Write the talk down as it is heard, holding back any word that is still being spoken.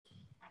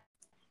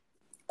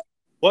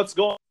What's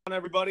going on,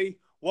 everybody?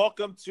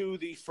 Welcome to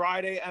the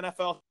Friday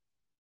NFL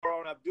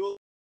Loro and Abdulla.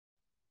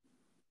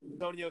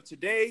 Antonio,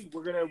 today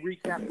we're going to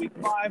recap Week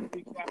 5,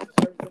 recap the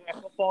Thursday night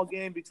football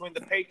game between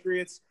the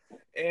Patriots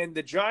and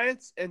the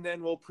Giants, and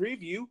then we'll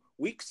preview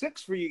Week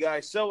 6 for you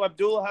guys. So,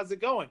 Abdulla, how's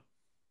it going?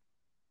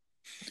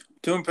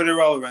 Doing pretty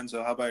well,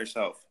 Lorenzo. How about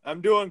yourself?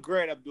 I'm doing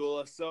great,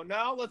 Abdulla. So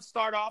now let's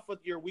start off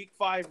with your Week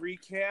 5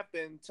 recap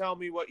and tell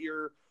me what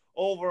your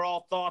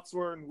overall thoughts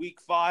were in Week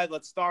 5.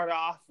 Let's start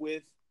off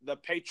with the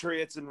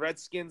Patriots and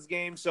Redskins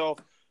game. So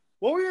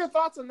what were your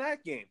thoughts on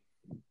that game?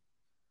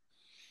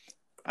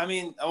 I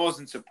mean, I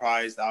wasn't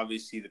surprised.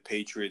 Obviously, the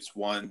Patriots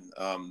won.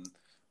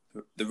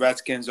 The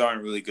Redskins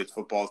aren't a really good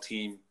football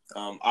team.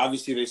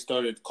 Obviously, they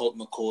started Colt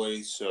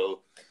McCoy, so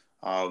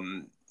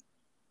I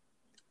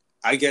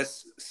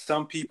guess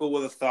some people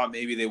would have thought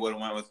maybe they would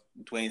have went with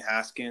Dwayne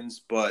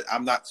Haskins, but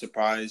I'm not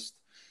surprised.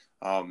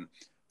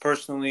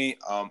 Personally,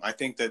 I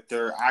think that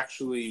they're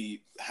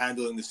actually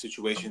handling the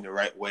situation the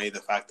right way.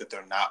 The fact that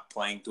they're not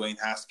playing Dwayne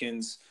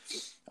Haskins,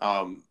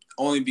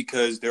 only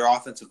because their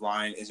offensive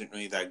line isn't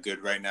really that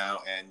good right now,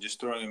 and just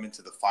throwing him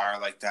into the fire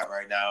like that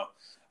right now,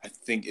 I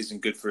think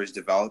isn't good for his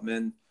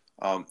development.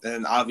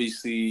 And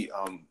obviously,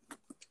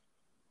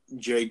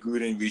 Jay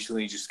Gruden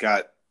recently just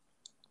got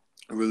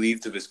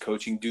relieved of his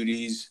coaching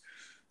duties.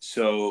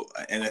 So,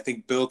 and I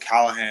think Bill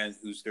Callahan,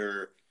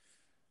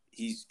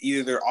 he's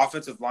either their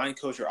offensive line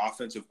coach or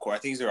offensive core. I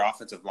think he's their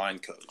offensive line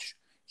coach.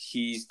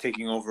 He's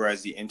taking over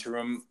as the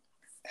interim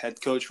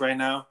head coach right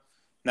now.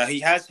 Now,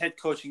 he has head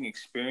coaching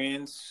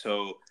experience,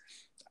 so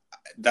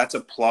that's a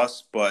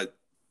plus. But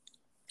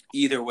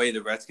either way,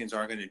 the Redskins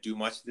aren't going to do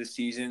much this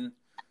season.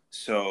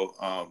 So,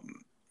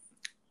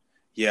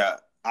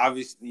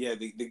 obviously,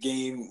 the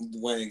game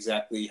went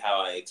exactly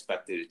how I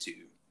expected it to,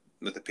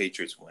 with the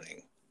Patriots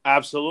winning.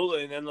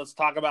 Absolutely. And then let's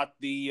talk about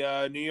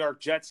the New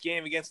York Jets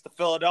game against the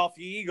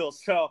Philadelphia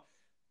Eagles. So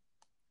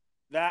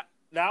that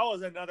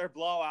was another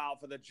blowout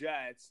for the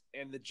Jets,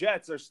 and the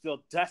Jets are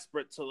still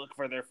desperate to look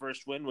for their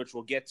first win, which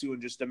we'll get to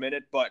in just a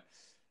minute. But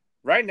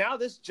right now,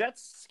 this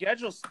Jets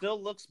schedule still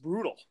looks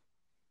brutal.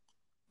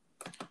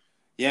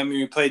 Yeah, I mean,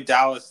 we played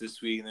Dallas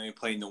this week, and then we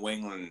played New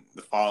England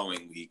the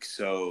following week.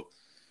 So,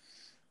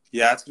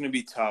 yeah, it's going to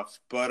be tough.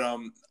 But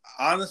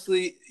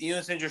honestly,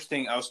 it's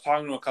interesting. I was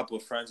talking to a couple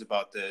of friends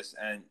about this,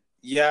 and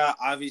yeah,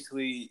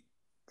 obviously,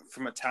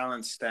 from a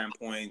talent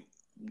standpoint,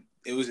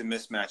 it was a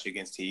mismatch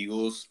against the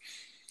Eagles.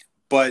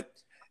 But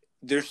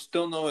there's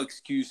still no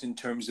excuse in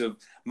terms of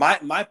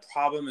my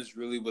problem is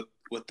really with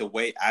the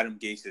way Adam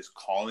Gase is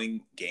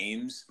calling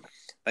games.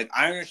 Like,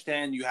 I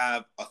understand you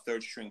have a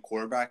third-string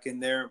quarterback in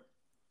there,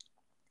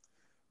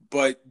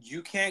 but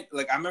you can't –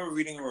 like, I remember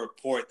reading a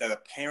report that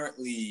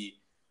apparently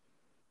 –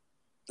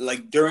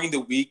 like during the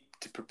week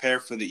to prepare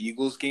for the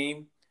Eagles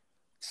game,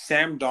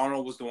 Sam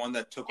Darnold was the one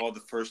that took all the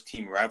first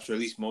team reps, or at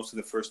least most of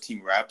the first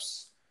team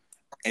reps,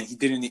 and he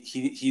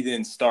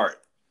didn't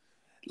start.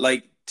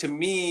 Like, to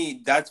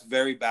me, that's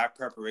very bad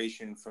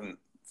preparation from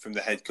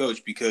the head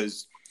coach,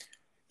 because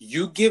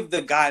you give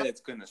the guy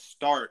that's going to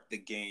start the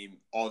game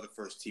all the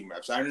first team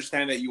reps. I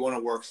understand that you want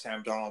to work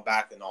Sam Darnold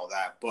back and all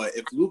that, but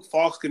if Luke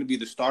Falk's going to be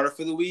the starter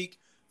for the week,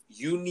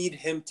 you need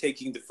him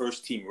taking the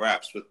first team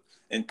reps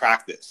in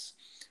practice.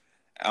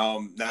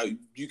 Now,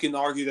 you can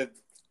argue that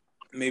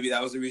maybe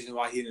that was the reason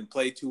why he didn't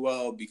play too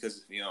well,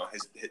 because,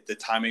 the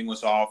timing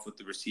was off with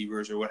the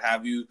receivers or what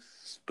have you.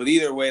 But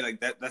either way, like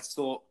that's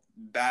still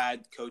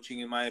bad coaching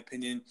in my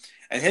opinion.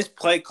 And his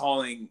play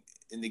calling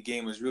in the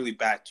game was really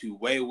bad too,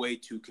 way, way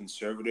too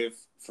conservative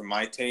for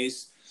my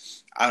taste.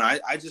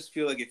 I just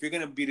feel like if you're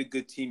going to beat a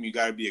good team, you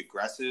got to be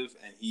aggressive,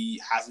 and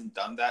he hasn't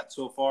done that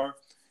so far.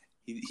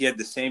 He had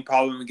the same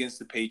problem against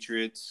the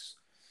Patriots.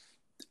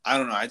 I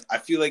don't know. I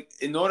feel like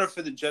in order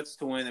for the Jets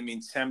to win, I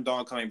mean, Sam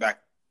Darnold coming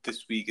back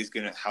this week is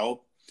going to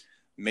help.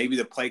 Maybe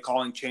the play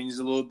calling changes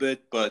a little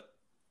bit, but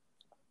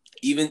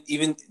even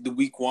the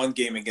Week 1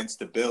 game against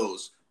the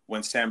Bills,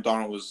 when Sam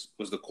Darnold was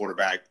the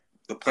quarterback,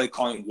 the play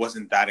calling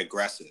wasn't that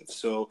aggressive.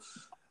 So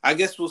I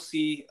guess we'll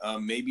see.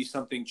 Maybe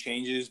something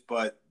changes,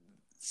 but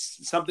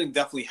something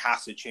definitely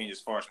has to change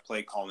as far as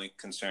play calling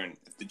concerned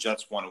if the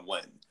Jets want to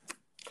win.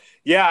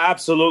 Yeah,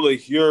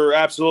 absolutely. You're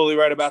absolutely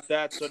right about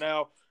that. So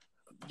now,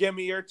 give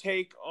me your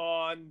take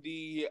on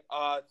the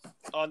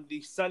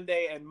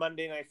Sunday and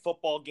Monday night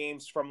football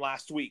games from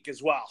last week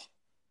as well.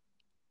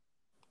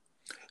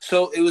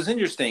 So it was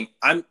interesting.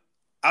 I'll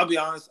be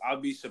honest, I'll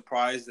be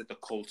surprised that the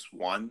Colts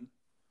won.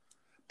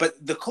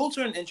 But the Colts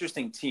are an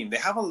interesting team. They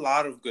have a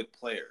lot of good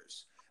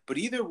players. But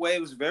either way,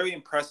 it was a very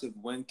impressive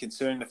win,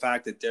 considering the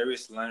fact that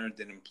Darius Leonard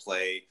didn't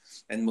play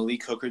and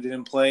Malik Hooker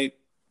didn't play.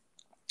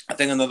 I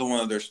think another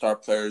one of their star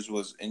players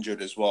was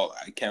injured as well.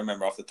 I can't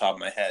remember off the top of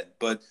my head.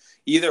 But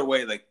either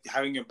way, like,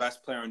 having your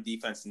best player on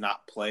defense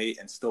not play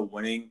and still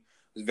winning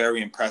was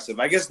very impressive.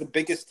 I guess the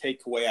biggest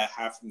takeaway I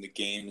have from the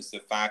game is the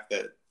fact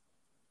that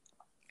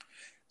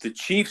the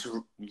Chiefs'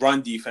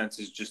 run defense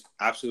is just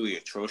absolutely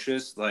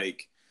atrocious.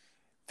 Like,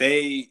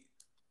 basically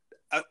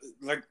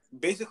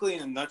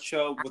in a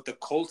nutshell, what the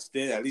Colts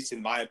did, at least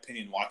in my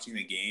opinion, watching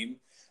the game,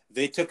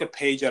 they took a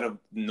page out of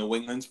New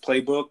England's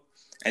playbook,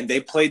 and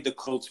they played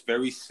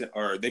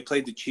the they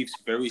played the Chiefs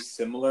very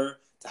similar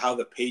to how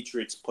the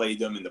Patriots played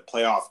them in the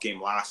playoff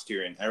game last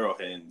year in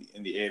Arrowhead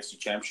in the AFC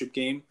Championship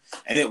game,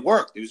 and it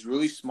worked. It was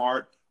really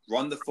smart.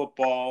 Run the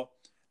football.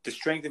 The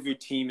strength of your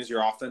team is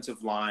your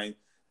offensive line.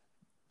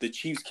 The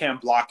Chiefs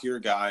can't block your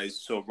guys,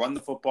 so run the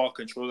football,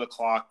 control the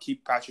clock,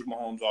 keep Patrick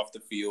Mahomes off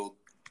the field,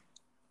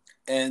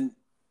 and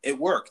it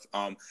worked.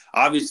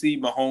 Obviously,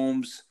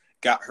 Mahomes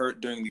got hurt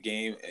during the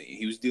game.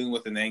 He was dealing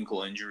with an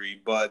ankle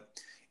injury, but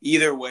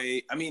either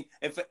way, I mean,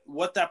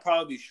 what that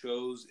probably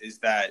shows is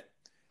that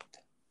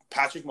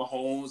Patrick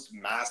Mahomes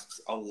masks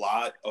a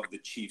lot of the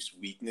Chiefs'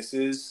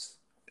 weaknesses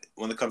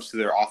when it comes to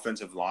their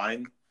offensive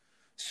line.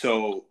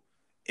 So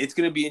it's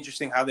going to be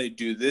interesting how they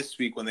do this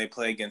week when they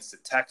play against the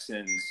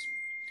Texans,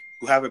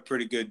 who have a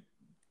pretty good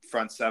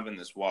front seven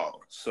as well.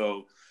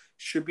 So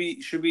should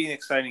be an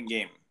exciting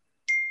game.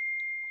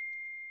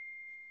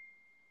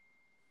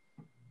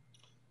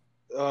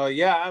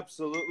 Yeah,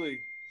 absolutely.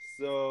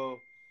 So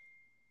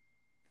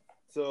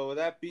with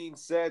that being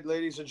said,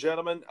 ladies and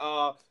gentlemen,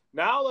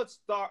 now let's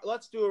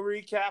do a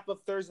recap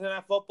of Thursday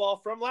Night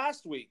Football from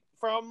last week,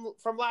 from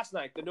last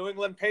night. The New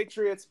England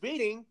Patriots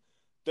beating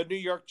the New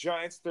York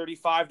Giants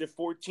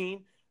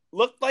 35-14.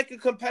 Looked like a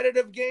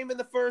competitive game in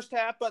the first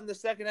half, but in the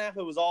second half,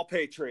 it was all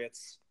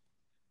Patriots.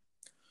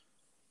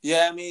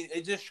 Yeah, I mean,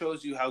 it just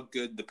shows you how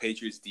good the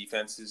Patriots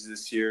defense is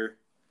this year.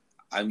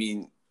 I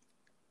mean,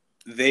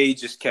 they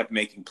just kept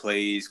making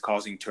plays,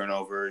 causing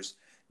turnovers.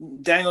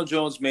 Daniel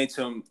Jones made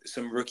some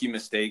rookie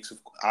mistakes,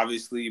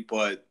 obviously,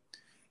 but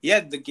yeah,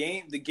 the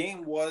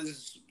game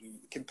was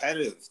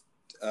competitive.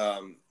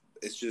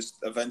 It's just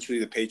eventually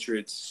the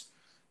Patriots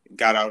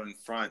got out in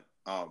front.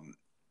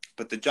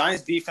 But the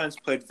Giants defense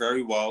played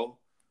very well.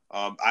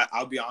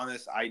 I'll be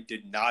honest, I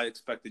did not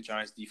expect the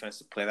Giants defense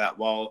to play that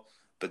well,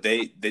 but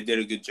they did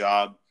a good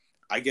job.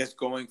 I guess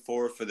going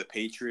forward for the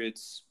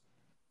Patriots,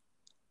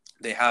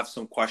 they have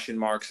some question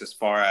marks as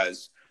far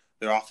as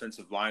their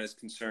offensive line is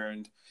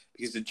concerned,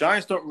 because the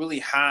Giants don't really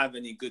have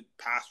any good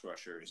pass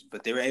rushers,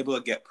 but they were able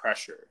to get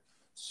pressure.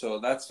 So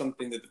that's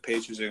something that the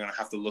Patriots are going to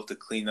have to look to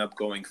clean up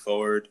going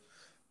forward.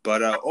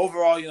 But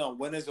overall,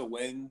 win is a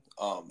win.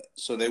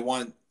 So they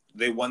won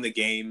the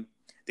game.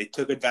 They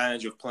took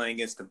advantage of playing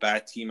against a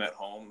bad team at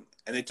home,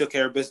 and they took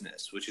care of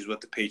business, which is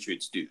what the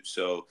Patriots do.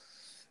 So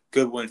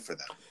good win for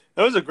them.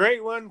 It was a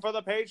great win for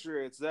the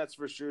Patriots, that's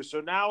for sure.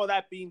 So now with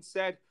that being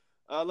said,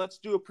 let's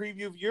do a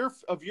preview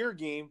of your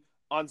game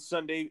on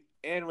Sunday,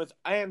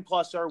 and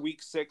plus our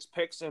Week 6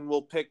 picks, and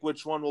we'll pick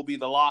which one will be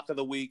the lock of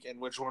the week and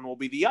which one will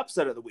be the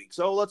upset of the week.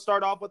 So let's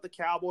start off with the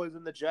Cowboys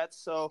and the Jets.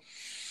 So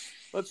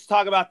let's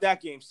talk about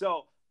that game.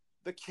 So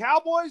the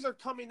Cowboys are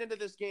coming into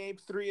this game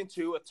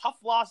 3-2, a tough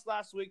loss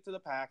last week to the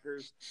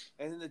Packers,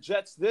 and then the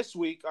Jets this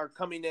week are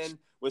coming in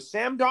with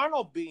Sam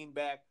Darnold being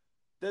back.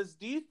 Do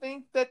you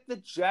think that the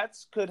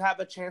Jets could have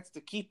a chance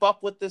to keep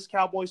up with this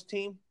Cowboys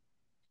team?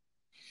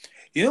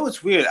 You know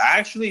what's weird? I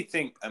actually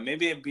think,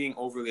 maybe I'm being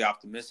overly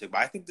optimistic, but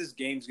I think this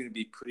game's going to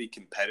be pretty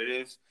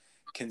competitive,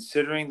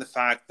 considering the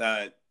fact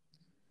that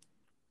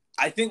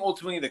I think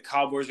ultimately the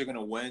Cowboys are going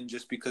to win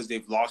just because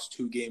they've lost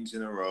 2 games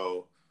in a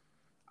row.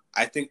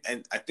 I think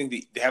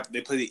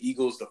they play the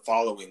Eagles the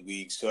following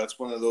week, so that's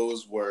one of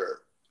those where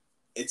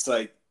it's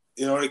like,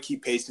 in order to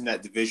keep pace in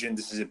that division,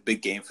 this is a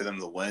big game for them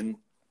to win.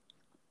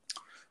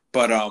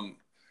 But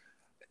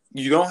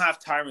you don't have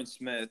Tyron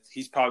Smith;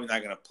 he's probably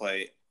not going to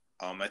play.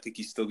 I think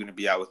he's still going to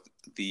be out with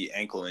the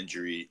ankle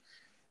injury.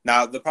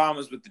 Now, the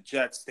problem is with the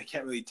Jets, they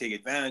can't really take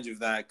advantage of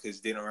that because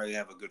they don't really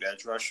have a good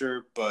edge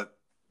rusher. But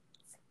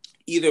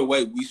either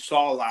way, we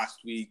saw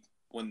last week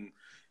when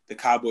the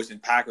Cowboys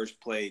and Packers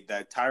played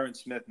that Tyron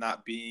Smith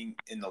not being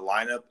in the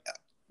lineup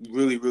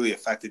really, really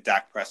affected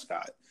Dak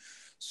Prescott.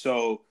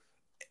 So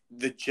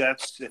the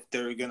Jets, if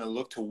they're going to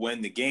look to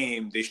win the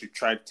game, they should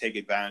try to take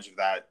advantage of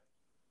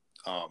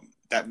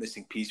that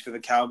missing piece for the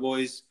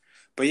Cowboys.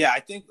 But yeah, I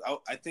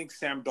think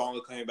Sam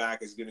Darnold coming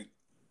back is going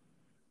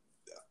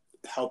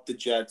to help the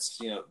Jets.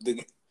 They're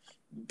going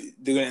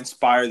to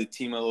inspire the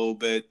team a little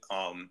bit.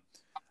 I'm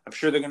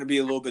sure they're going to be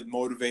a little bit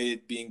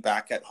motivated being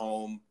back at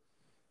home.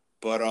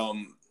 But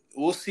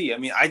we'll see. I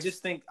mean, I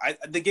just think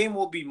the game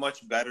will be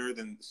much better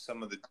than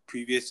some of the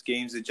previous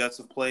games the Jets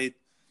have played.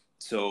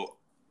 So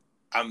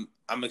I'm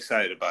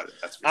excited about it.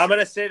 That's for sure. I'm going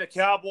to say the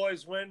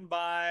Cowboys win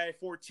by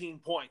 14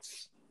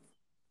 points.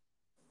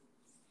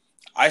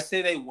 I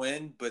say they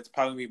win, but it's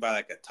probably going to be by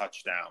like a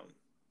touchdown.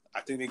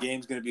 I think the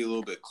game's going to be a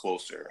little bit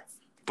closer.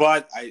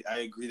 But I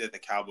agree that the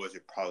Cowboys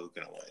are probably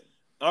going to win.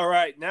 All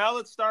right, now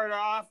let's start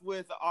off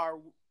with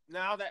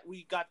now that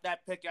we got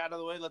that pick out of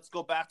the way, let's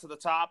go back to the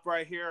top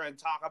right here and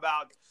talk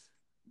about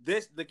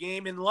the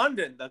game in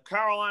London. The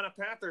Carolina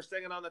Panthers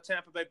taking on the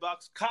Tampa Bay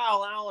Bucks.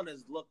 Kyle Allen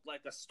has looked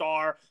like a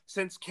star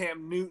since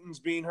Cam Newton's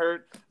been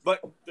hurt,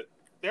 but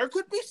there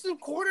could be some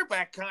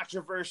quarterback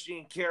controversy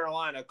in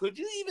Carolina. Could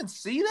you even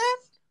see that?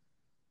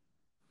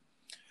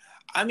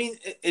 I mean,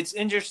 it's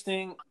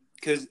interesting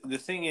because the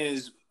thing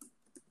is,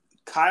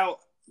 Kyle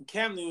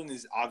Cam Newton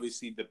is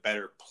obviously the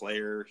better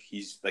player.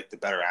 He's like the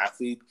better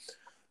athlete.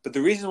 But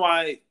the reason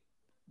why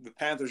the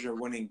Panthers are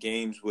winning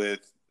games with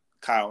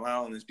Kyle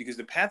Allen is because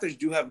the Panthers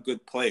do have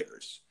good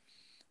players,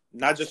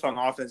 not just on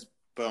offense,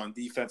 but on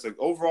defense. Like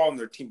overall in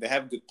their team, they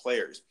have good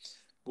players.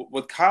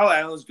 What Kyle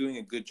Allen's doing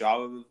a good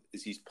job of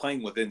is he's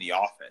playing within the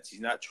offense. He's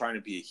not trying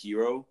to be a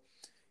hero.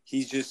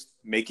 He's just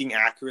making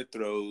accurate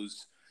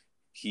throws.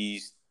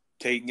 He's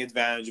taking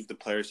advantage of the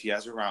players he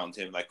has around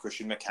him, like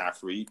Christian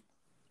McCaffrey.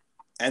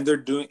 And they're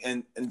doing,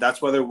 and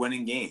that's why they're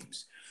winning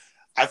games.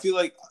 I feel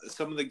like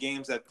some of the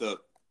games that the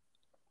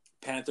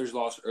Panthers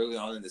lost early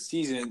on in the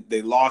season,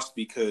 they lost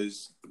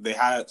because they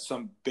had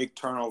some big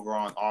turnover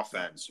on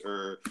offense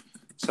or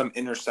some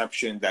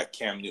interception that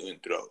Cam Newton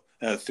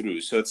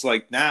threw. So it's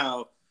like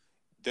now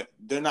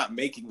they're not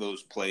making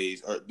those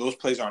plays, or those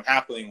plays aren't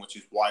happening, which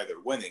is why they're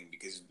winning,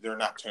 because they're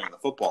not turning the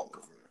football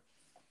over.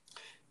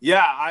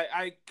 Yeah,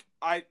 I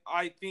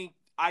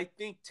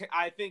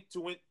think to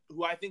win,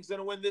 who I think is going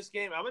to win this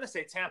game, I'm going to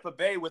say Tampa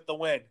Bay with the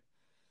win.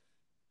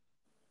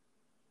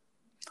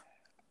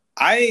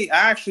 I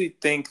actually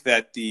think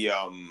that the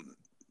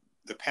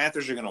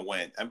Panthers are going to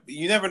win.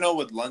 You never know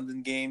with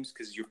London games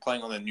because you're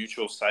playing on a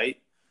neutral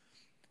site,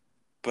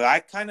 but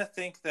I kind of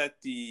think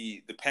that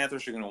the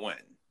Panthers are going to win.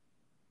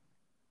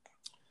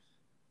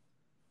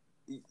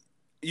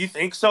 You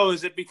think so?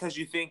 Is it because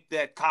you think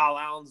that Kyle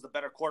Allen's the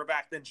better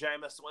quarterback than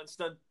Jameis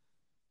Winston?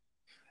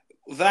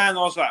 That, and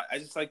also I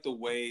just like the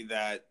way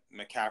that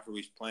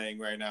McCaffrey's playing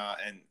right now,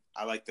 and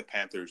I like the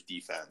Panthers'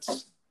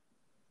 defense.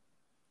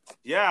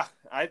 Yeah,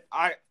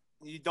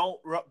 you don't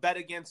bet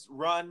against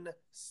Run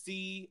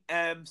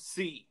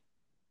CMC.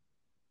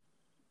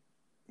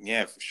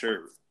 Yeah, for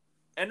sure.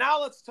 And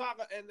now let's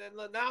talk.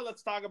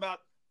 Let's talk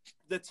about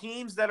the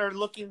teams that are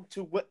looking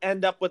to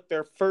end up with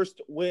their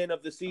first win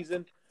of the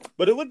season.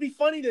 But it would be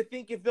funny to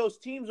think if those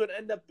teams would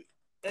end up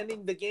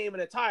ending the game in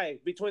a tie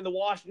between the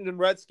Washington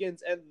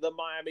Redskins and the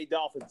Miami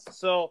Dolphins.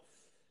 So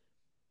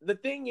the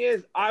thing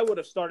is, I would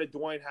have started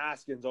Dwayne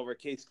Haskins over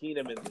Case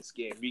Keenum in this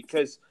game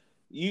because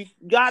you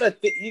gotta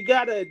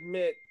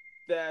admit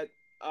that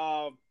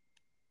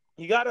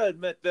you gotta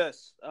admit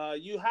this.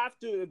 You have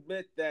to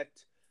admit that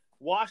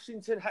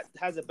Washington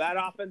has a bad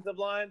offensive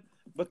line,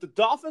 but the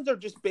Dolphins are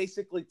just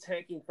basically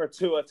tanking for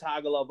Tua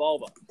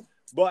Tagovailoa.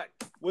 But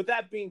with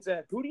that being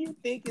said, who do you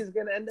think is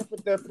going to end up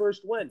with their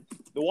first win?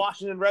 The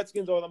Washington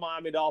Redskins or the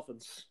Miami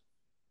Dolphins?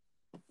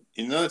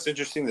 You know, it's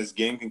interesting. This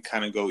game can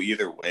kind of go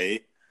either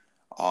way.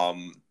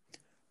 But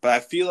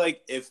I feel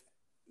like if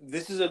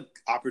this is an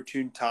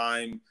opportune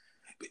time,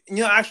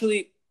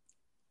 actually,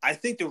 I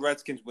think the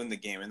Redskins win the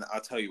game, and I'll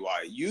tell you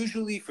why.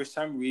 Usually, for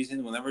some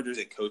reason, whenever there's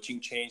a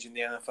coaching change in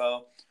the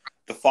NFL,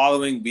 the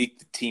following week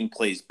the team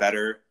plays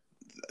better.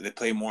 They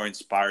play more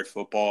inspired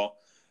football.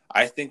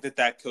 I think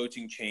that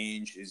coaching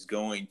change is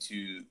going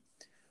to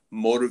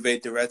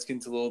motivate the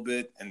Redskins a little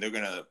bit, and they're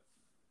going to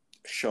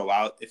show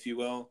out, if you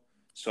will.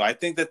 So I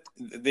think that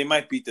they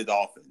might beat the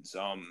Dolphins.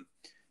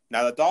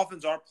 Now, the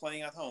Dolphins are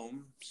playing at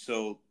home,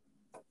 so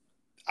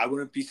I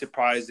wouldn't be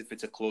surprised if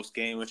it's a close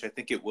game, which I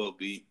think it will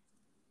be.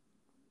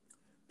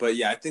 But,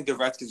 yeah, I think the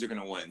Redskins are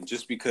going to win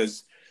just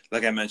because,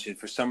 like I mentioned,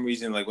 for some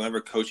reason, like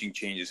whenever coaching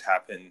changes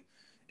happen,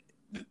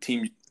 the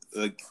team,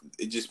 like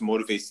it just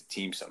motivates the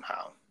team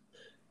somehow.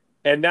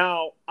 And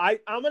now I'm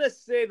going to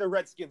say the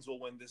Redskins will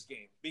win this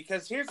game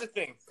because here's the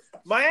thing.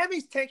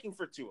 Miami's tanking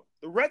for Tua.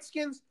 The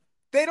Redskins,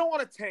 they don't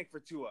want to tank for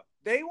Tua.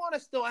 They want to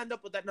still end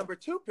up with that number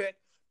 2 pick,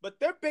 but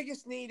their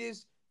biggest need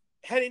is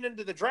heading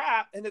into the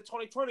draft, in the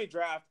 2020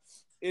 draft,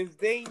 is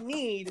they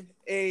need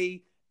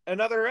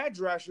another edge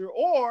rusher,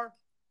 or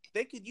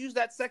they could use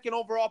that second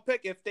overall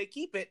pick if they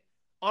keep it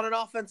on an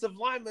offensive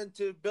lineman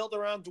to build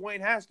around Dwayne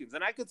Haskins.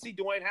 And I could see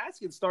Dwayne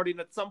Haskins starting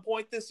at some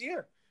point this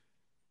year.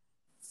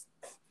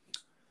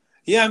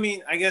 Yeah, I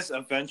mean, I guess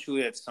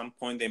eventually at some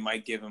point they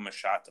might give him a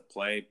shot to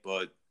play,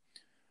 but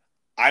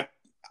I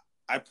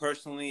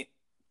personally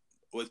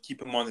would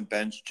keep him on the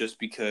bench just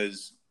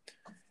because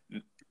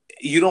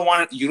you don't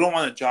want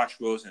a Josh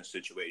Rosen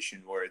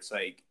situation where it's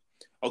like,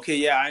 okay,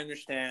 yeah, I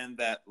understand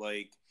that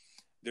like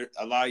there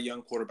a lot of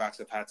young quarterbacks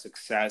have had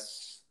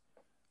success,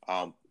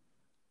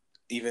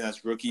 even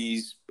as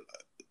rookies,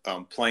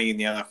 playing in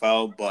the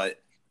NFL, but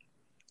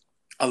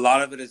a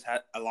lot of it has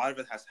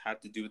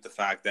had to do with the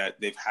fact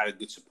that they've had a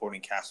good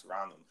supporting cast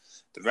around them.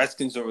 The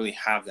Redskins don't really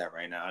have that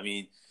right now. I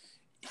mean,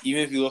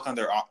 even if you look at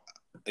their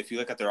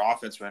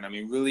offense right now, I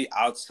mean, really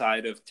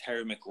outside of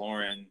Terry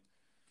McLaurin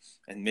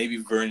and maybe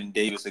Vernon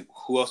Davis, like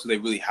who else do they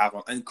really have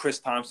on? And Chris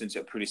Thompson's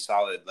a pretty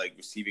solid like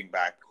receiving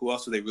back. Who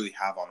else do they really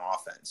have on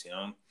offense?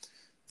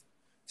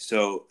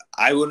 So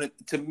I wouldn't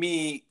throw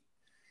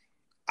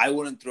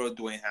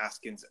Dwayne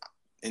Haskins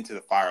into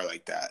the fire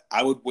like that.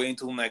 I would wait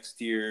until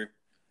next year.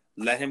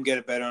 Let him get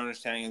a better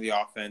understanding of the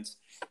offense.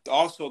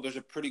 Also, there's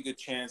a pretty good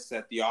chance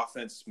that the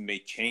offense may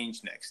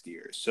change next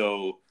year.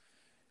 So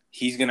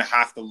he's going to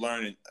have to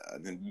learn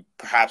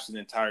perhaps an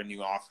entire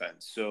new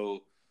offense.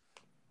 So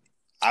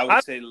I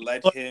would say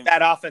let him –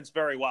 that offense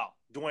very well.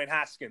 Dwayne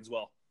Haskins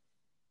will.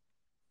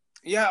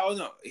 Yeah, oh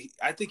no,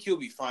 I think he'll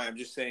be fine. I'm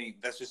just saying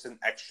that's just an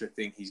extra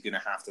thing he's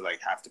gonna have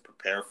to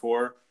prepare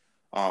for,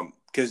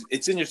 because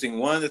it's interesting.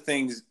 One of the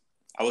things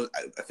I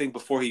think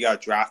before he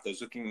got drafted, I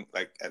was looking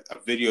like at a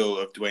video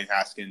of Dwayne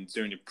Haskins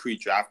during the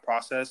pre-draft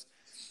process,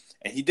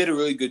 and he did a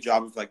really good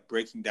job of like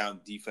breaking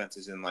down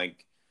defenses and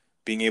like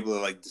being able to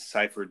like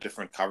decipher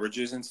different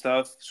coverages and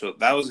stuff. So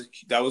that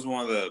was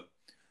one of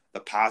the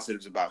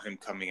positives about him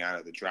coming out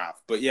of the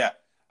draft. But yeah,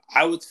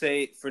 I would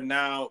say for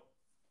now,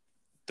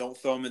 don't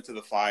throw them into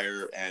the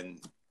fire and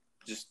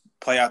just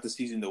play out the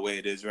season the way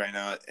it is right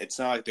now. It's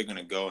not like they're going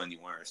to go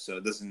anywhere. So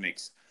it doesn't make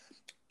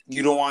 –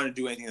 you don't want to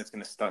do anything that's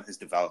going to stunt his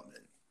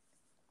development.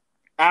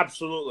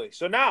 Absolutely.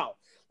 So now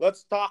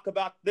let's talk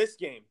about this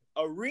game,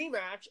 a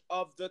rematch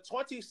of the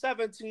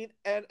 2017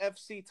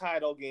 NFC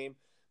title game,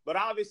 but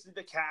obviously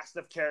the cast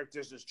of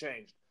characters has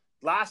changed.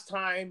 Last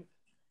time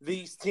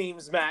these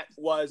teams met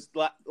was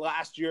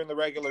last year in the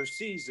regular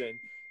season,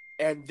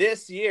 and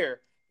this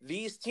year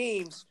these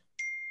teams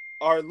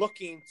are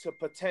looking to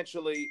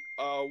potentially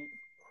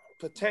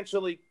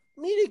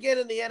meet again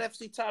in the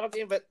NFC title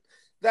game, but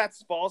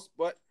that's false.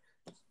 But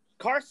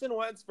Carson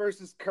Wentz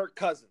versus Kirk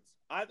Cousins.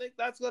 I think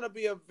that's going to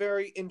be a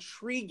very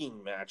intriguing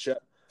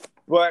matchup,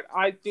 but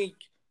I think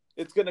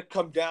it's going to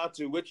come down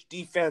to which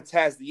defense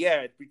has the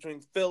edge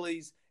between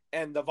Phillies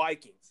and the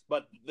Vikings.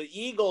 But the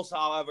Eagles,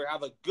 however,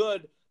 have a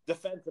good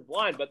defensive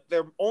line, but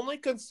their only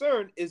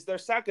concern is their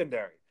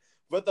secondary.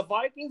 But the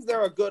Vikings,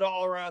 they're a good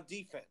all-around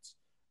defense.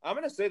 I'm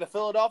going to say the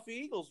Philadelphia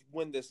Eagles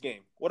win this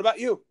game. What about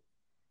you?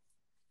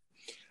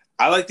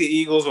 I like the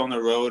Eagles on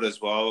the road as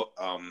well.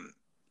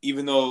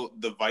 Even though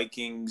the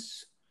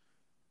Vikings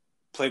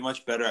play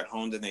much better at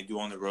home than they do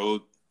on the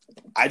road,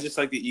 I just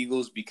like the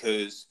Eagles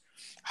because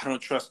I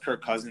don't trust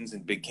Kirk Cousins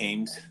in big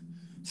games.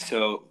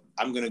 So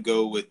I'm gonna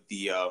go with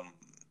the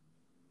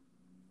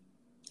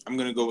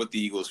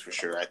Eagles for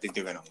sure. I think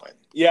they're gonna win.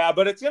 Yeah,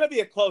 but it's gonna be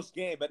a close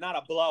game, but not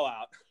a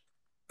blowout.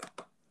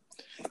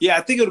 Yeah,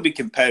 I think it'll be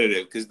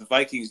competitive because the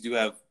Vikings do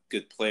have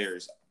good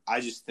players.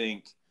 I just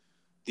think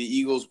the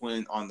Eagles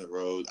win on the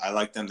road. I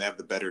like them. They have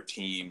the better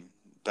team,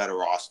 better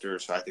roster,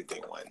 so I think they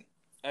win.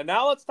 And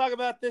now let's talk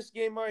about this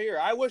game right here.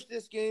 I wish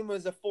this game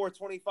was a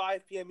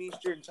 4:25 p.m.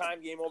 Eastern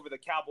time game over the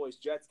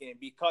Cowboys-Jets game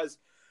because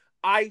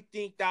I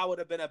think that would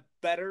have been a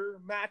better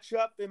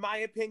matchup, in my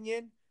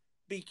opinion,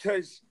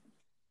 because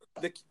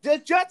the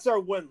Jets are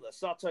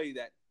winless. I'll tell you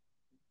that.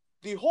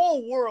 The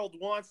whole world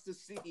wants to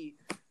see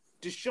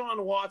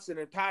Deshaun Watson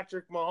and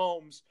Patrick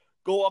Mahomes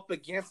go up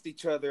against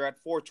each other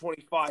at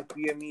 4:25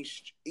 p.m.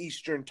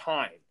 Eastern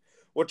time,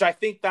 which I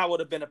think that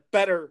would have been a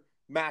better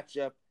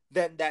matchup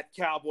than that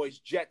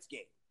Cowboys-Jets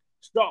game.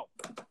 So,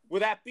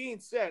 with that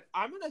being said,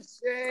 I'm going to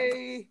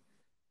say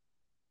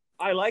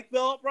I like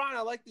Bill O'Brien.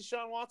 I like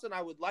Deshaun Watson.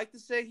 I would like to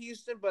say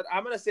Houston, but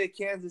I'm going to say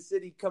Kansas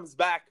City comes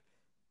back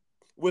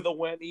with a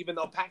win, even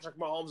though Patrick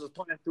Mahomes is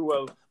playing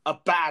through a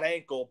bad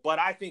ankle. But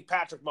I think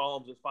Patrick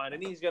Mahomes is fine,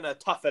 and he's going to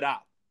tough it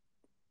out.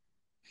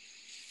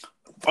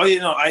 Oh,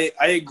 I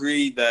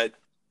agree that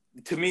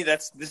to me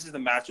this is the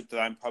matchup that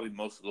I'm probably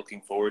most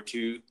looking forward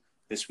to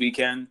this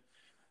weekend,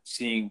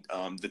 seeing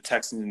the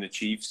Texans and the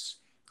Chiefs,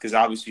 because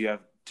obviously you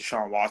have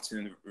Deshaun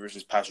Watson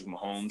versus Patrick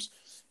Mahomes.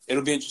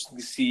 It'll be interesting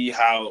to see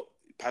how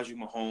Patrick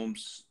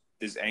Mahomes'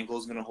 his ankle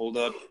is going to hold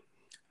up.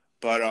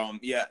 But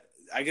yeah,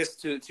 I guess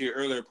to your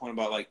earlier point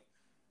about like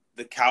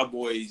the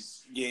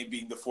Cowboys game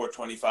being the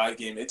 4:25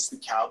 game, it's the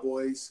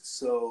Cowboys,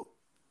 so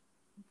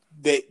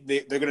they're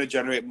going to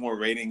generate more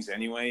ratings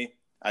anyway,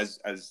 as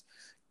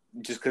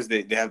just because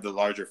they have the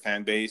larger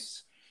fan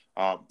base.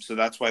 So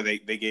that's why they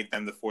gave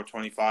them the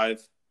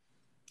 4:25.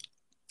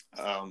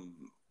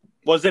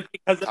 Was it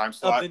because of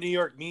of the New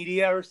York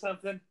media or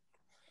something?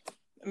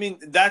 I mean,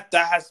 that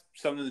has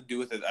something to do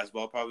with it as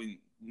well. Probably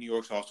New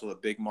York's also a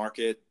big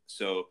market.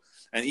 So,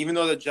 and even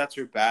though the Jets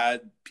are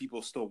bad,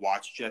 people still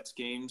watch Jets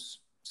games.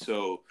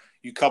 So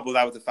you couple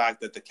that with the fact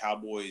that the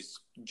Cowboys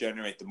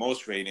generate the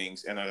most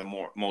ratings and are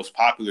the most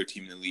popular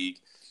team in the league.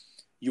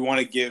 You want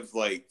to give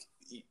like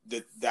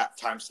that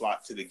time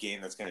slot to the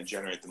game that's going to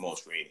generate the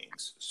most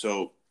ratings.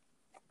 So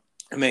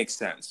it makes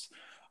sense.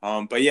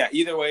 But yeah,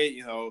 either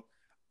way,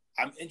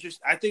 I'm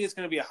interested. I think it's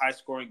going to be a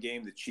high-scoring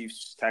game, the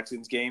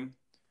Chiefs-Texans game.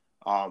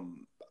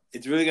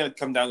 It's really going to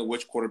come down to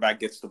which quarterback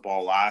gets the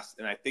ball last,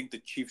 and I think the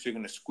Chiefs are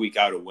going to squeak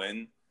out a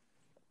win.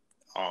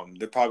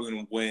 They're probably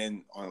going to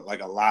win on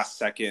like a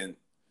last-second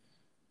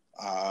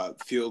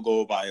field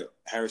goal by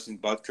Harrison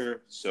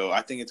Butker. So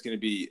I think it's going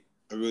to be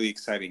a really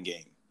exciting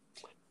game.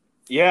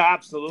 Yeah,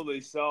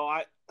 absolutely. So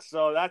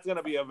that's going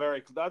to be a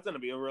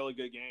really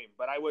good game.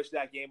 But I wish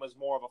that game was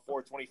more of a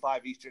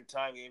 4:25 Eastern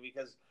time game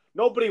because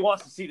nobody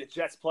wants to see the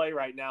Jets play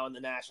right now in the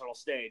national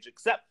stage,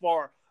 except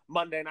for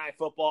Monday Night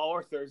Football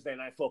or Thursday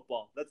Night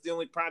Football. That's the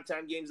only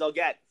primetime games they'll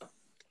get.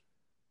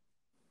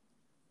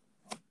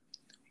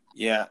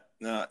 Yeah,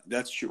 no,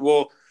 that's true.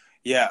 Well,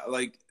 yeah,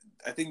 like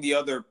I think the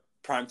other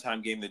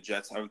primetime game the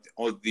Jets are,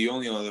 or the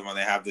only other one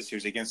they have this year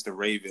is against the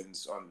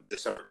Ravens on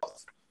December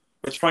 12th,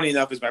 which, funny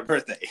enough, is my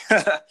birthday.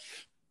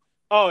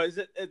 Oh, is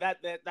it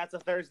that's a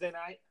Thursday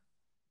night?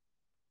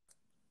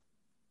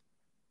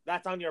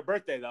 That's on your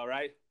birthday, though,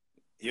 right?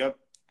 Yep.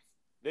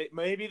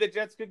 Maybe the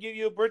Jets could give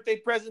you a birthday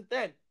present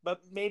then,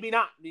 but maybe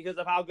not because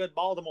of how good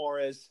Baltimore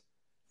is.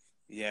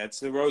 Yeah,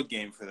 it's a road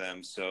game for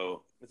them,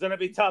 so it's going to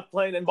be tough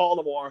playing in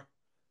Baltimore.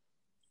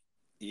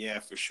 Yeah,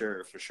 for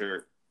sure, for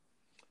sure.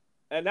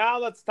 And now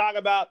let's talk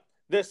about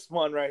this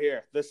one right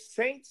here. The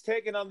Saints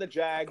taking on the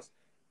Jags,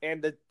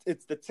 and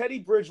it's the Teddy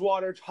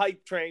Bridgewater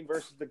hype train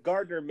versus the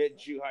Gardner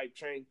Minshew hype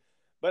train.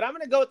 But I'm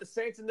going to go with the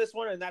Saints in this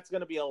one, and that's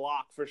going to be a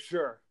lock for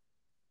sure.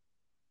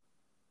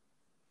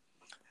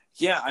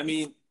 Yeah, I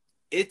mean,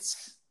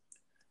 it's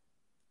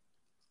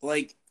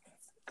like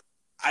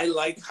I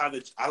like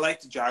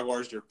the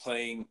Jaguars. They're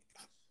playing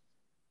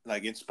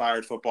like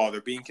inspired football.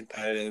 They're being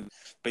competitive.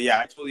 But yeah,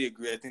 I totally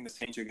agree. I think the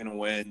Saints are going to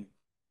win.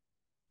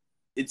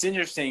 It's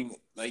interesting.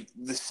 Like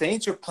the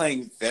Saints are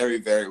playing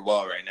very, very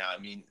well right now. I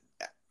mean,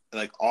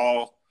 like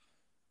all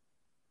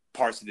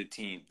parts of the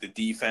team, the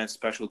defense,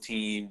 special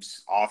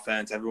teams,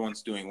 offense,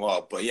 everyone's doing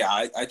well. But yeah,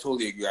 I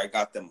totally agree. I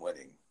got them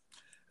winning.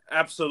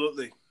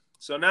 Absolutely.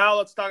 So now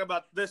let's talk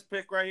about this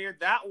pick right here.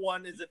 That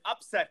one is an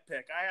upset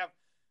pick. I have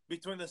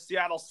between the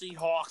Seattle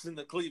Seahawks and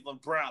the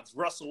Cleveland Browns.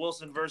 Russell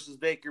Wilson versus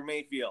Baker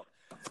Mayfield.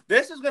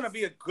 This is going to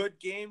be a good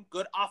game,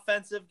 good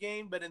offensive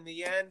game, but in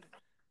the end,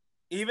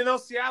 even though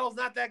Seattle's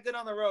not that good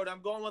on the road,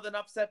 I'm going with an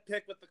upset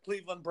pick with the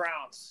Cleveland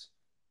Browns.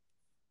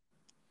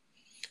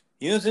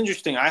 You know, it's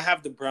interesting. I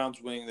have the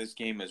Browns winning this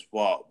game as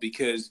well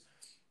because,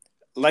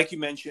 like you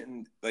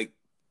mentioned, like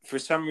for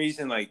some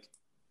reason, like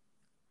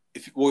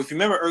if you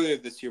remember earlier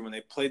this year when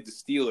they played the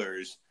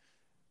Steelers,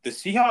 the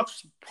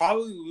Seahawks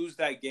probably lose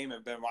that game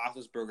if Ben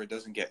Roethlisberger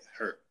doesn't get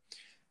hurt.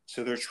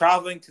 So they're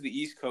traveling to the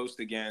East Coast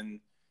again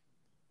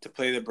to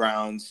play the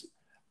Browns.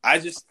 I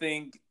just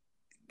think,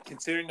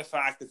 considering the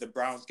fact that the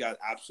Browns got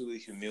absolutely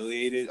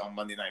humiliated on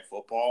Monday Night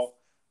Football,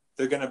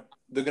 they're gonna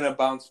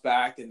bounce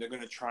back and they're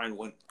gonna try and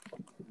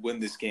win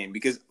this game.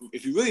 Because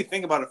if you really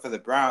think about it for the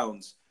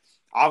Browns,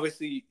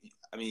 obviously,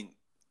 I mean,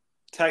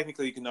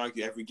 technically you can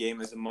argue every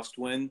game is a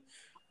must-win,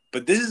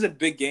 but this is a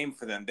big game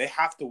for them. They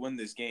have to win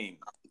this game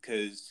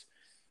because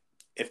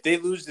if they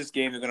lose this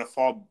game, they're gonna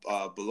fall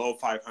below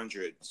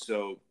 500.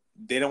 So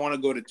they don't want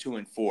to go to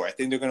 2-4. I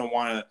think they're gonna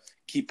want to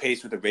keep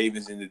pace with the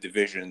Ravens in the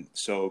division.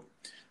 So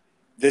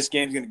this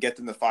game's going to get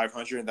them to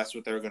 500, and that's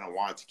what they're going to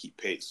want to keep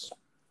pace.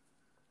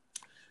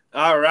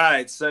 All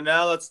right, so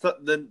now let's talk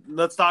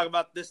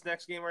about this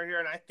next game right here,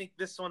 and I think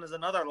this one is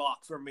another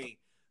lock for me.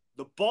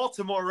 The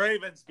Baltimore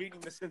Ravens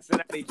beating the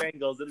Cincinnati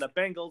Bengals, and the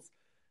Bengals,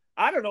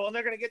 I don't know when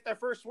they're going to get their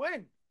first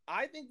win.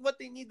 I think what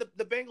they need,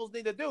 the Bengals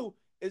need to do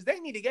is they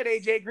need to get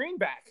A.J. Green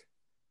back.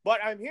 But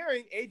I'm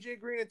hearing A.J.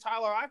 Green and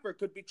Tyler Eifert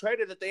could be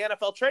traded at the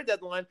NFL trade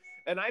deadline,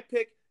 and I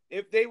pick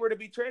if they were to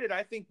be traded,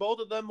 I think both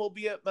of them will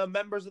be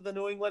members of the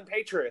New England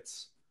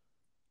Patriots.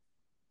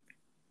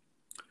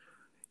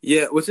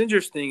 Yeah, what's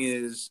interesting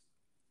is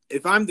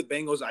if I'm the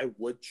Bengals, I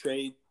would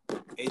trade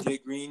A.J.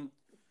 Green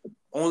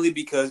only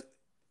because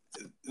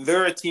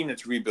they're a team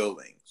that's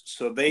rebuilding.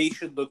 So they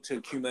should look to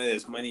accumulate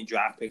as many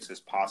draft picks as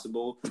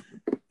possible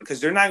because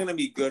they're not going to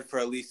be good for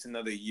at least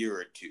another year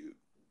or two.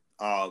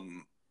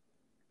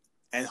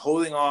 And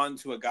holding on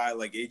to a guy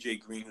like A.J.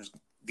 Green,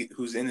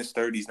 who's in his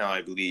 30s now,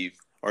 I believe,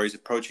 or he's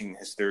approaching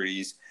his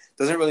 30s,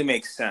 doesn't really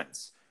make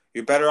sense.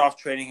 You're better off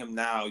trading him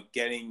now,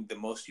 getting the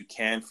most you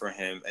can for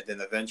him, and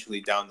then eventually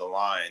down the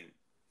line,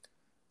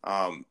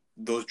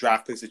 those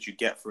draft picks that you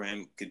get for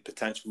him could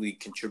potentially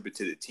contribute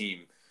to the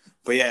team.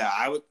 But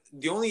yeah,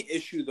 the only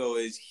issue though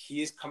is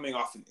he is coming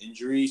off an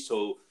injury,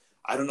 so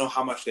I don't know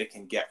how much they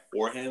can get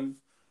for him.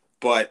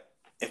 But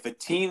if a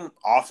team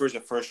offers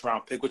a first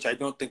round pick, which I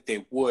don't think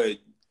they would,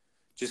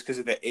 just because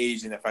of the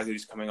age and the fact that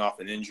he's coming off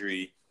an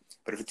injury.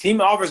 But if a team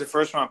offers a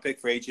first-round pick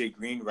for A.J.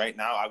 Green right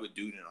now, I would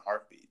do it in a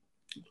heartbeat.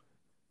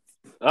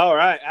 All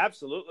right,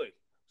 absolutely.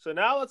 So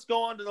now let's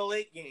go on to the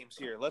late games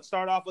here. Let's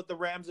start off with the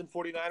Rams and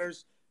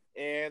 49ers.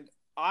 And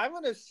I'm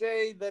going to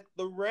say that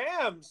the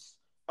Rams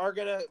are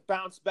going to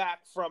bounce back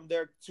from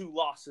their two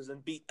losses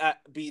and beat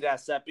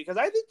SF because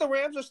I think the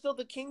Rams are still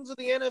the kings of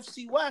the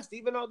NFC West,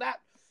 even though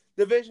that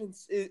division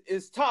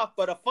is tough,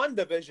 but a fun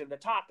division to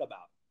talk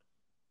about.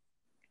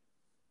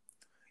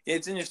 Yeah,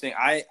 it's interesting.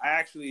 I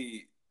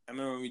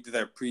remember when we did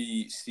our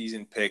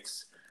preseason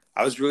picks,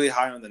 I was really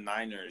high on the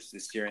Niners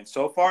this year, and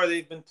so far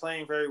they've been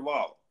playing very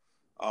well.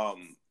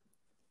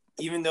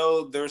 Even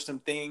though there were some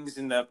things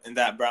in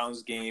that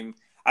Browns game,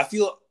 I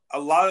feel a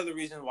lot of the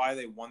reason why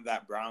they won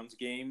that Browns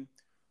game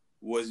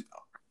was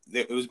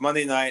it was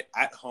Monday night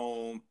at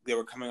home. They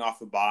were coming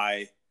off a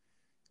bye,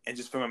 and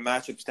just from a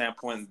matchup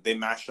standpoint, they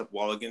matched up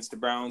well against the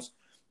Browns.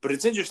 But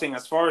it's interesting,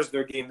 as far as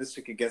their game this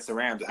week against the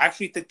Rams, I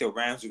actually think the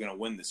Rams are going to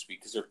win this week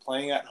because they're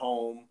playing at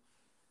home.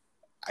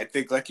 I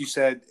think, like you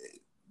said,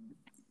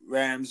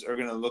 Rams are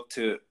going to look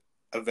to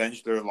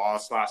avenge their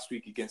loss last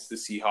week against the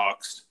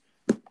Seahawks.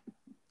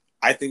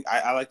 I think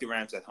I like the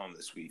Rams at home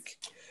this week.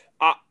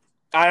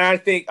 I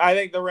think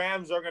the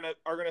Rams are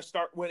gonna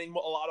start winning a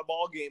lot of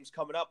ball games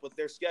coming up with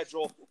their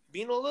schedule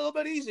being a little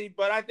bit easy,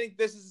 but I think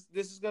this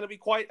is going to be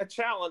quite a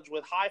challenge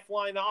with high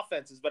flying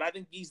offenses. But I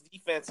think these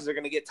defenses are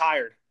going to get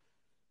tired.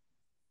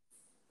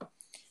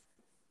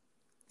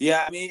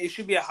 Yeah, I mean, it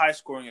should be a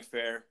high-scoring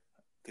affair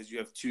because you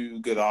have two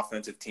good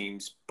offensive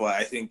teams. But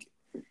I think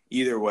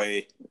either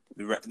way,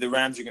 the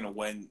Rams are going to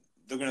win.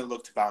 They're going to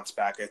look to bounce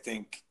back. I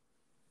think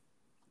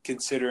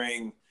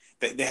considering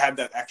that they have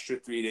that extra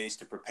 3 days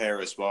to prepare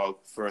as well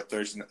for a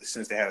Thursday,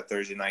 since they had a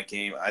Thursday night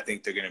game, I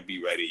think they're going to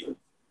be ready.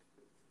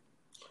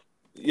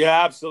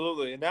 Yeah,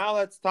 absolutely. And now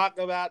let's talk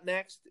about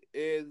next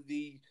is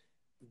the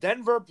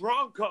Denver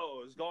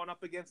Broncos going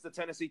up against the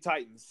Tennessee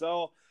Titans.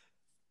 So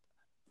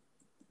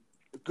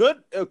good,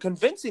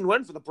 convincing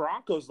win for the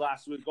Broncos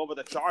last week over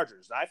the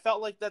Chargers. I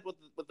felt like that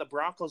with the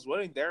Broncos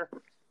winning there,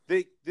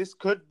 this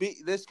could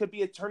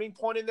be a turning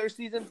point in their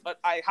season, but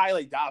I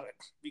highly doubt it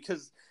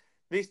because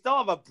they still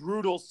have a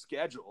brutal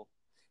schedule.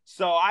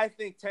 So I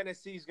think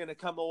Tennessee's going to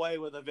come away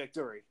with a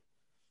victory.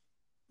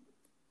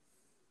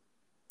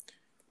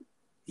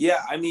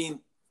 Yeah, I mean,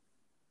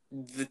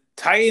 the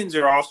Titans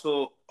are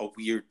also a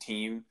weird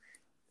team,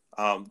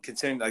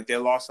 considering like they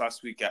lost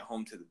last week at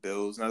home to the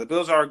Bills. Now the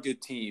Bills are a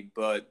good team,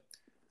 but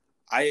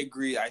I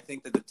agree. I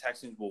think that the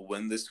Texans will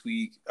win this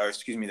week,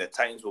 the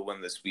Titans will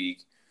win this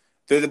week.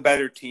 They're the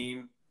better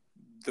team.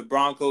 The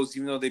Broncos,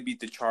 even though they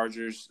beat the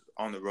Chargers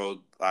on the road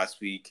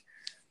last week,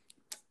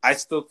 I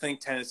still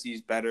think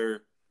Tennessee's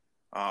better.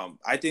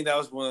 I think that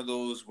was one of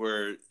those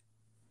where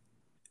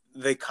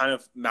they kind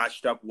of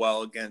matched up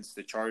well against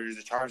the Chargers.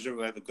 The Chargers don't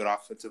really have a good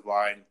offensive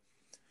line,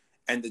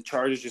 and the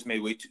Chargers just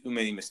made way too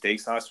many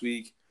mistakes last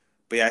week.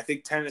 But yeah, I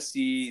think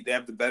Tennessee, they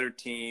have the better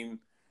team.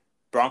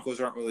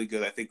 Broncos aren't really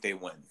good. I think they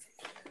win.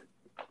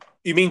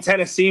 You mean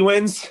Tennessee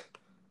wins?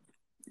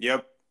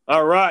 Yep.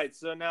 All right.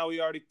 So now we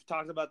already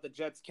talked about the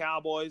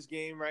Jets-Cowboys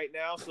game right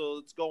now. So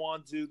let's go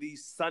on to the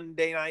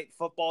Sunday night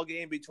football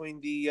game between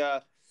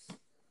the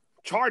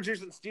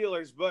Chargers and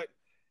Steelers. But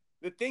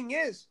the thing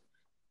is,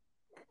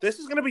 this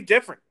is going to be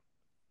different.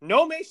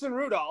 No Mason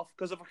Rudolph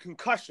because of a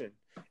concussion,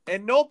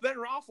 and no Ben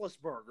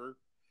Roethlisberger.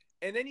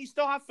 And then you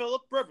still have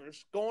Phillip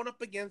Rivers going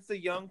up against the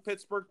young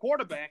Pittsburgh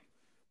quarterback.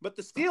 But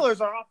the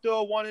Steelers are off to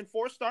a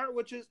 1-4 start,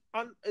 which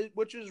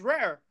is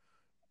rare.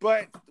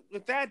 But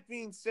with that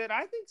being said,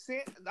 I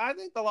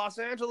think the Los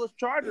Angeles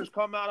Chargers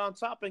come out on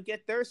top and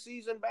get their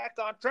season back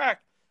on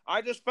track.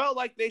 I just felt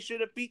like they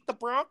should have beat the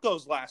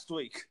Broncos last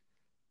week.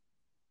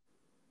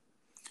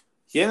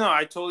 Yeah, no,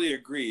 I totally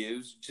agree. It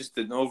was just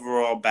an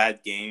overall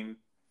bad game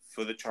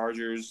for the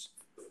Chargers.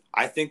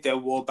 I think they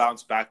will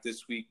bounce back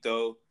this week,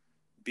 though,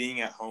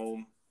 being at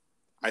home.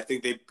 I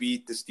think they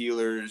beat the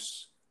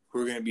Steelers,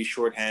 who are going to be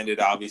shorthanded,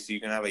 obviously.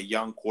 You're going to have a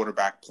young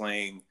quarterback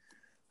playing.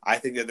 I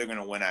think that they're going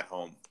to win at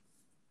home.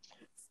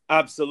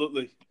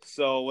 Absolutely.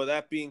 So with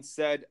that being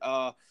said,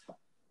 now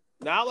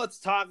let's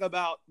talk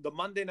about the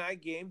Monday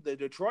night game. The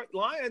Detroit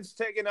Lions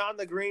taking on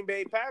the Green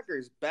Bay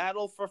Packers.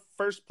 Battle for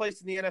first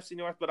place in the NFC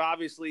North, but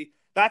obviously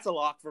that's a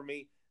lock for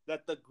me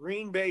that the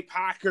Green Bay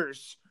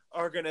Packers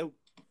are going to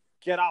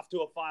get off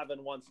to a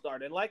 5-1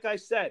 start. And like I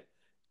said,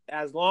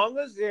 as long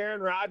as Aaron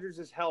Rodgers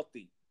is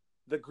healthy,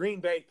 the Green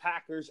Bay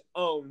Packers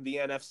own the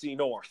NFC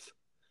North.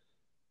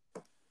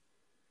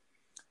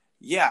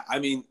 Yeah, I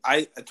mean,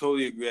 I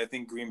totally agree. I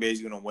think Green Bay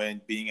is going to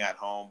win being at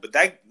home. But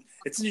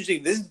it's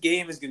interesting. This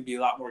game is going to be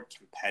a lot more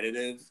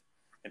competitive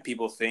than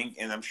people think.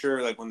 And I'm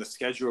sure like when the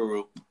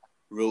schedule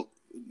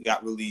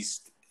got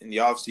released in the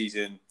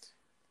offseason,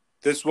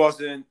 this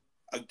wasn't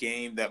a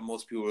game that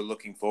most people were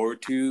looking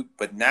forward to.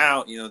 But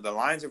now, the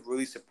Lions have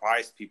really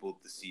surprised people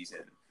this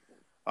season.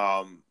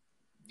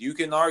 You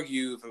can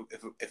argue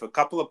if a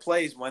couple of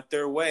plays went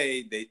their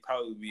way, they'd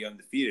probably be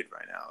undefeated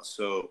right now.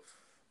 So,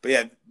 but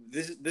yeah,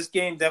 this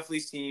game definitely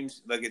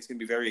seems like it's going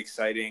to be very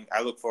exciting.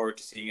 I look forward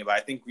to seeing it, but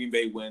I think Green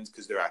Bay wins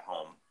because they're at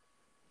home.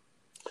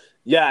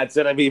 Yeah, it's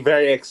going to be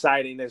very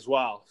exciting as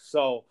well.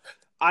 So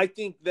I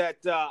think that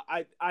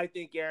I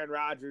think Aaron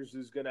Rodgers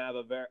is going to have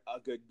a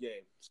good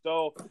game.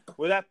 So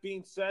with that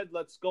being said,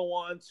 let's go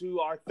on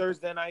to our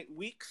Thursday night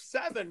Week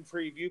 7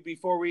 preview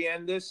before we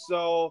end this.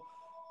 So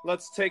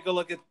let's take a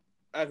look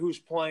at who's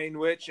playing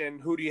which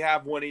and who do you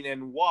have winning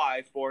and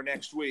why for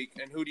next week,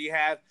 and who do you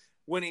have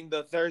winning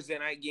the Thursday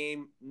night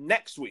game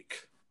next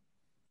week.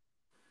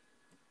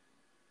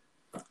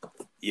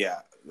 Yeah,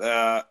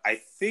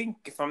 I think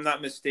if I'm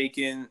not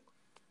mistaken,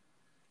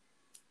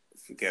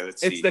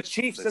 let's see. It's the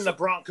Chiefs and the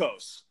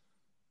Broncos.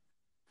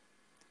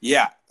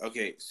 Yeah.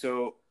 Okay.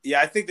 So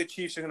I think the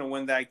Chiefs are going to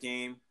win that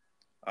game.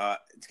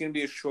 It's going to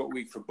be a short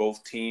week for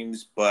both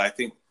teams, but I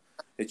think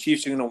the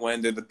Chiefs are going to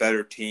win. They're the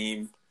better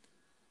team.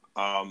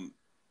 And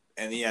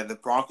yeah, the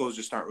Broncos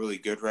just aren't really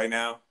good right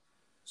now.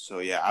 So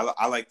yeah,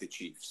 I like the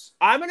Chiefs.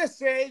 I'm going to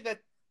say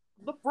that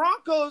the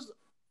Broncos,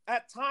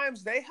 at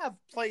times, they have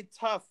played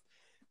tough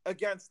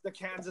against the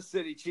Kansas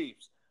City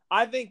Chiefs.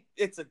 I think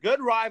it's a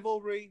good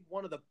rivalry,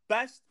 one of the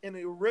best in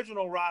the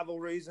original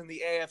rivalries in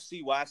the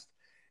AFC West.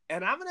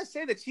 And I'm going to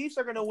say the Chiefs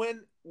are going to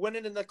win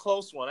it in the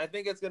close one. I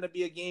think it's going to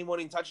be a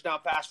game-winning touchdown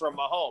pass from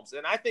Mahomes.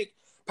 And I think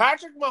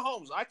Patrick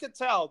Mahomes, I could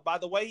tell by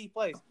the way he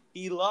plays,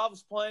 he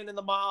loves playing in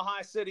the Mile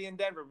High City in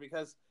Denver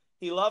because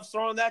he loves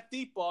throwing that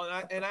deep ball.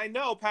 And I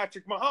know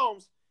Patrick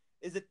Mahomes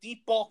is a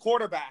deep ball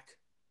quarterback.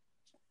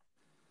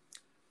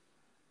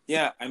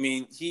 Yeah, I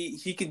mean,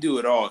 he can do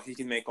it all. He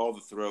can make all the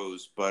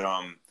throws. But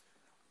I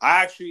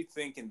actually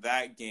think in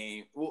that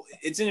game, well,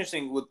 it's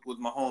interesting with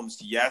Mahomes.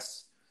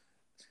 Yes,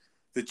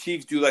 the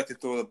Chiefs do like to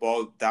throw the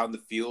ball down the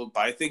field,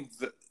 but I think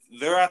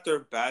they're at their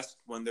best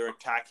when they're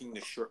attacking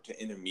the short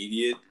to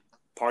intermediate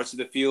parts of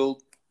the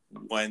field,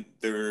 when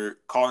they're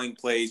calling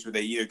plays where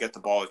they either get the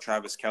ball to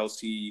Travis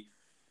Kelce,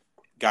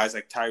 guys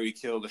like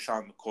Tyreek Hill,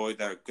 LaShawn McCoy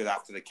that are good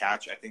after the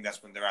catch. I think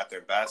that's when they're at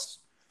their best.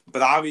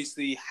 But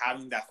obviously,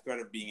 having that threat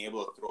of being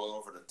able to throw it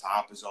over the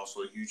top is also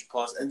a huge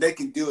plus, and they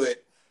can do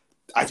it.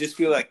 I just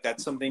feel like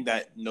that's something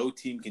that no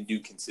team can do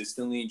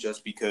consistently,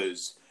 just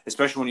because,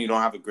 especially when you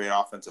don't have a great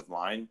offensive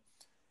line,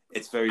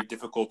 it's very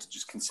difficult to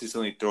just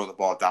consistently throw the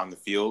ball down the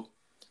field.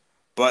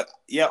 But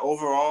yeah,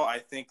 overall, I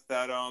think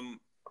that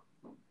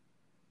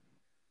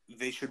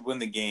they should win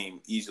the game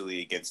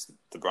easily against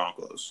the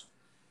Broncos.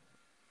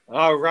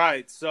 All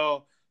right.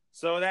 So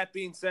that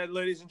being said,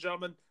 ladies and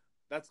gentlemen,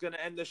 that's going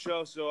to end the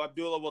show. So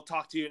Abdulla, we'll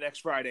talk to you next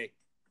Friday.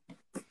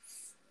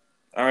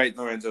 All right,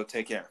 Lorenzo,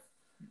 take care.